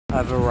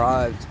I've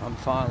arrived. I'm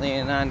finally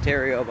in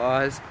Ontario,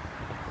 boys.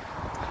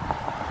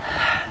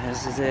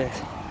 This is it.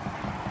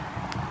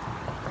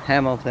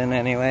 Hamilton,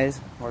 anyways.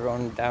 We're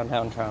going to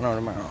downtown Toronto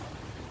tomorrow.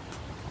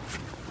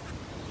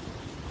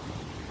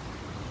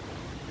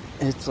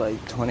 It's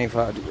like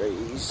 25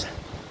 degrees.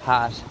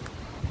 Hot.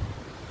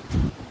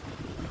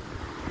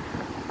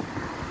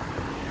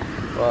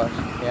 But,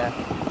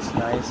 yeah, it's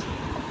nice.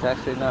 It's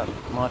actually not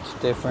much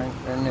different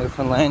than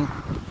Newfoundland.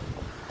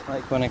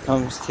 Like when it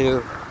comes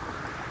to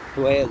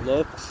the way it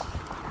looks.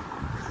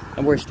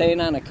 And we're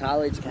staying on a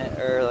college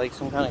or like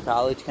some kind of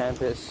college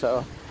campus,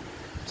 so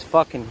it's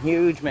fucking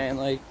huge, man.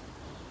 Like,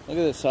 look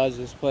at the size of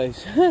this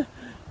place.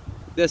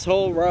 This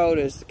whole road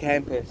is the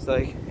campus.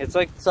 Like, it's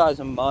like the size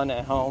of Mun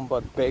at home,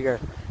 but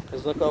bigger.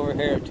 Just look over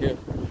here too.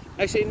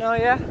 Actually, no,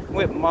 yeah,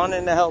 with Mun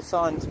and the Hell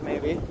Suns,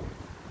 maybe.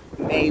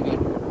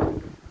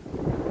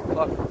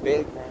 Fucking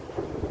big, man.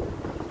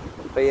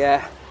 But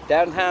yeah,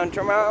 downtown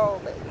Toronto,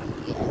 baby.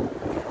 Yeah.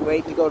 Can't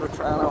wait to go to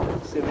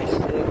Toronto. See my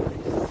shit.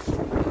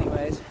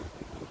 Anyways,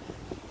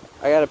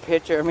 I got a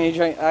picture of me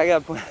drink.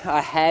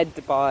 I had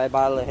to buy a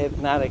bottle of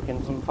Hypnotic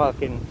and some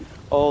fucking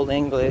Old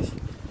English.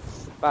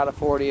 About a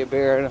 40 a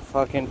beer and a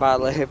fucking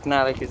bottle of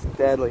Hypnotic is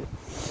deadly.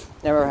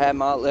 Never had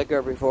malt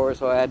liquor before,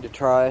 so I had to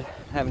try it.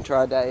 Haven't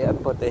tried that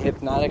yet, but the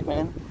Hypnotic,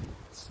 man,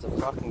 it's the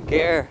fucking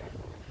gear.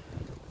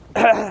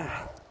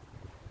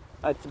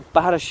 It's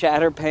about a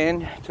shatter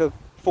pen. Took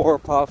 4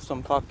 puffs,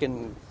 some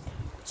fucking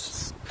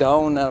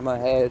stone out of my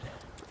head.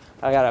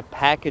 I got a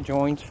pack of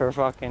joints for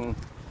fucking,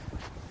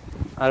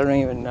 I don't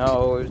even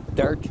know, it was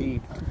dirt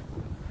cheap.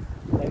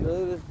 Like,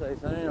 look at this place,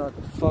 I don't even know what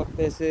the fuck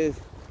this is.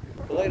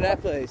 But look at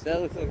that place,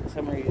 that looks like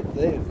somewhere you'd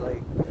live.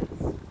 Like,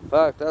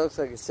 fuck, that looks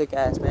like a sick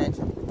ass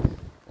mansion.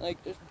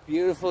 Like, there's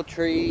beautiful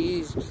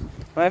trees.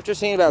 After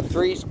seeing about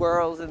 3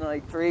 squirrels in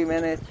like 3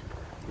 minutes,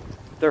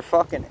 they're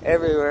fucking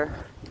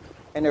everywhere.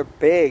 And they're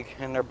big,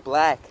 and they're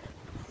black.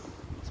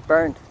 It's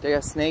burnt. They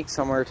got snakes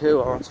somewhere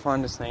too. Oh, it's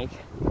fun to snake.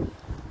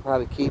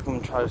 Probably keep them,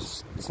 try to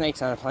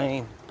snakes on a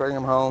plane, bring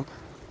them home.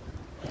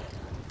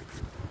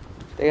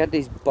 They got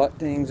these butt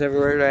things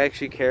everywhere that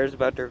actually cares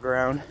about their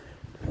ground.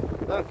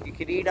 Look, you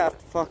could eat off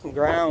the fucking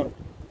ground.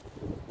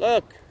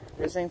 Look,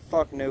 this ain't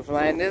fucking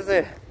Newfoundland, is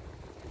it?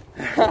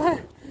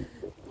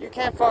 You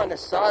can't find a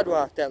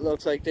sidewalk that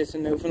looks like this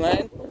in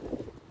Newfoundland.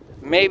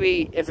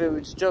 Maybe if it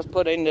was just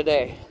put in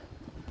today.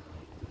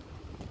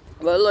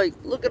 But like,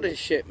 look at this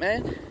shit,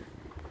 man.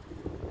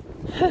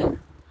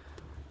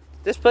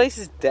 This place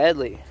is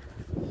deadly.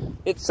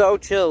 It's so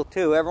chill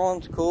too.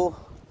 Everyone's cool.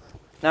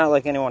 Not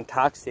like anyone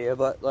talks to you,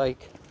 but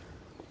like,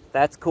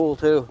 that's cool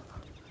too.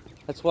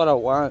 That's what I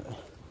want.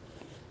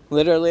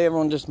 Literally,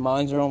 everyone just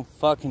minds their own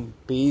fucking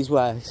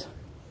beeswax.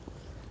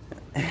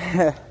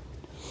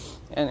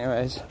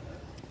 Anyways,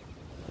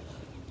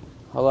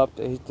 I'll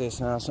update this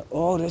now. So,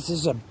 oh, this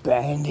is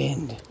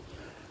abandoned.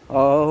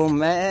 Oh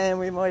man,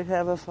 we might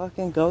have a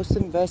fucking ghost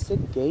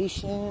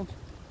investigation.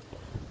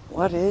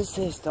 What is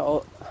this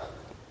though?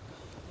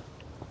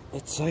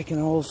 It's like an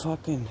old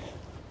fucking,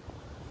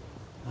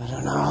 I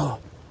don't know.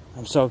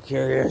 I'm so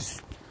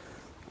curious.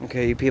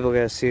 Okay, you people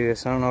gotta see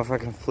this. I don't know if I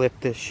can flip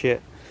this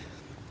shit.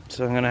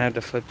 So I'm gonna have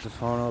to flip the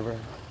phone over.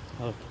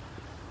 Look.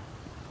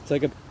 It's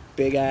like a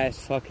big ass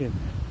fucking,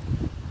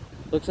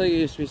 looks like it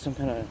used to be some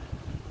kind of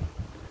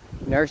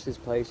nurse's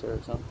place or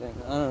something.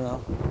 I don't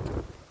know.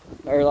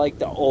 Or like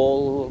the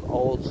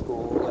old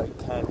school like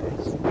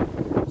campus.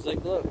 It's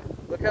like, look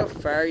how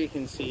far you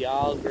can see,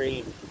 all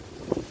green.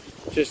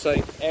 Just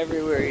like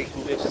everywhere you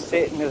can just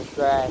sit in this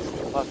grass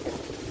and fucking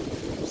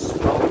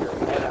smoke your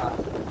head off.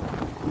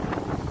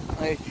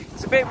 Like,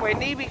 it's a bit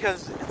windy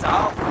because it's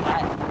all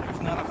flat.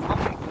 There's not a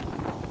fucking,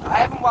 I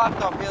haven't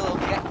walked uphill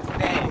yet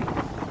today.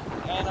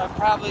 And I've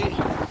probably,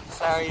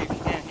 sorry if you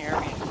can't hear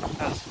me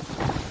because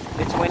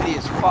it's windy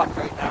as fuck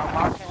right now. I'm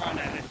walking around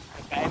at an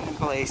abandoned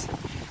place.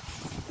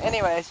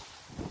 Anyways,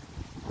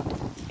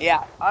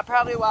 yeah, I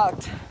probably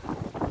walked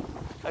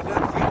a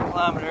good few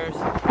kilometers,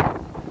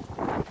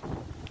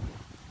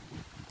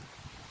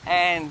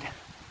 and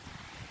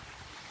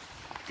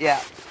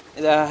yeah,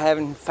 I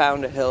haven't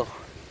found a hill.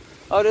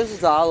 Oh, this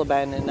is all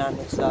abandoned on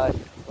this side.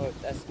 Oh,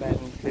 that's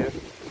abandoned too.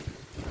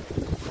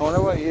 I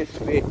wonder what it used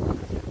to be.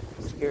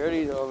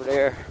 Security's over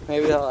there.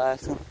 Maybe I'll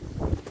ask them.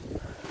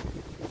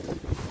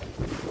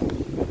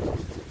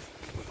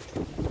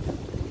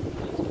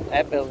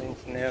 That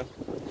building's new.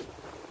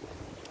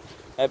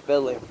 That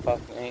building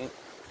fucking ain't.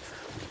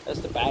 That's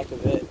the back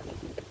of it.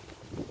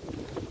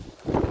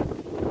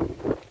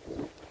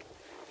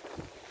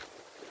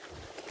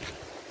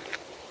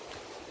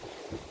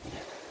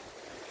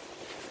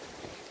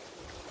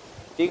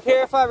 Do you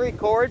care if I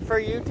record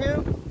for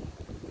YouTube?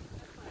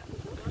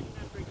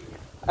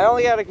 I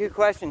only got a few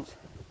questions.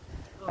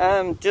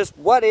 Just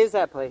what is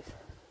that place?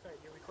 Sorry,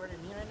 you're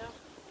recording me right now?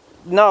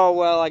 No,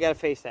 well, I gotta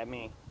face that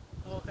me.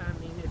 Oh, okay, I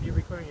mean, if you're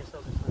recording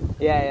yourself, it's fine.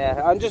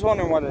 Yeah. I'm just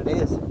wondering what it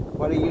is.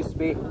 What it used to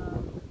be.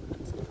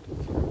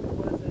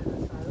 What is it,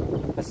 an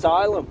asylum?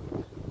 Asylum.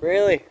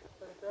 Really? So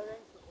the building's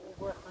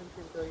over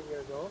 130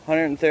 years old.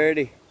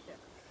 130. Yeah.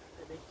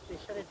 They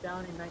shut it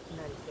down in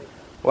 1996.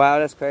 Wow,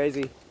 that's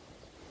crazy.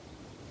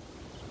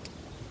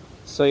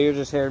 So you're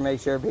just here to make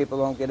sure people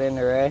don't get in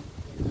there, eh?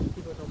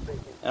 People don't break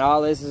it. And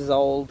all this is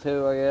old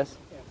too, I guess.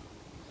 Yeah,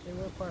 they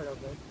were part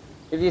of it.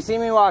 If you see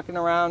me walking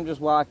around, just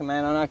walking,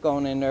 man. I'm not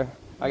going in there.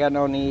 I got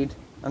no need.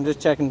 I'm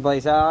just checking the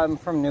place out. I'm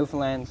from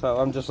Newfoundland, so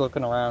I'm just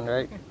looking around,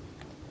 right?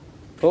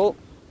 Cool.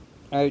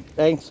 Alright,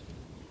 thanks.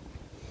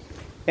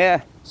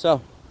 Yeah,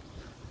 so,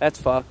 that's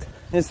fucked.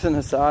 It's an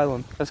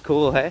asylum. That's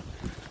cool, hey?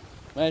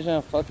 Imagine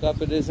how fucked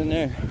up it is in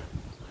there.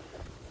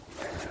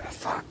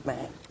 Fuck,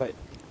 man. But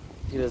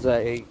he was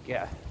like,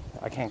 yeah,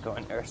 I can't go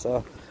in there,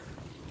 so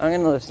I'm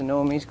gonna listen to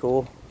him. He's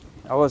cool.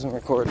 I wasn't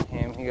recording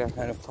him. He got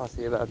kind of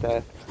fussy about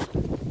that.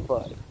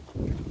 But,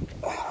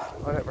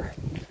 whatever.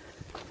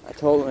 I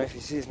told him if he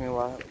sees me,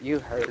 well, you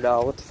heard it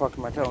all. What the fuck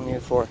am I telling you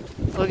for?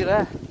 Look at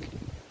that.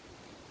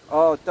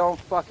 Oh, don't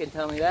fucking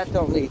tell me that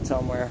don't lead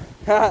somewhere.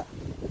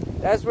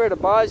 That's where the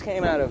boys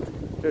came out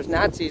of. There's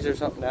Nazis or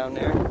something down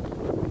there.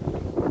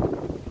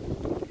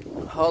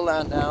 Hold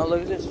on now.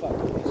 Look at this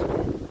fucking place.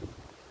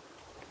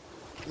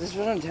 This is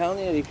what I'm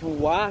telling you. You can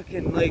walk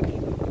and, like,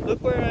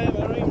 look where I am. I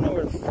don't even know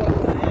where the fuck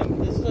I am.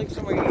 This is like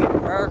somewhere you get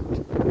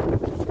murked.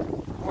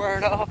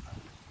 Word up.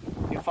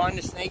 You'd find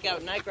a snake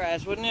out in night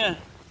grass, wouldn't you?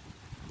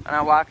 And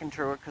I'm walking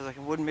through it because I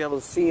wouldn't be able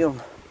to see him.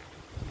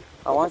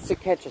 I want to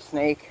catch a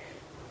snake.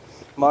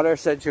 Mother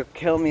said she'll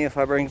kill me if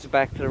I brings it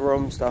back to the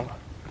rooms though.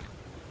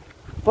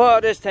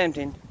 But it's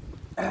tempting.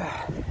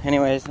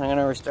 Anyways, I'm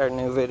gonna restart a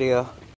new video.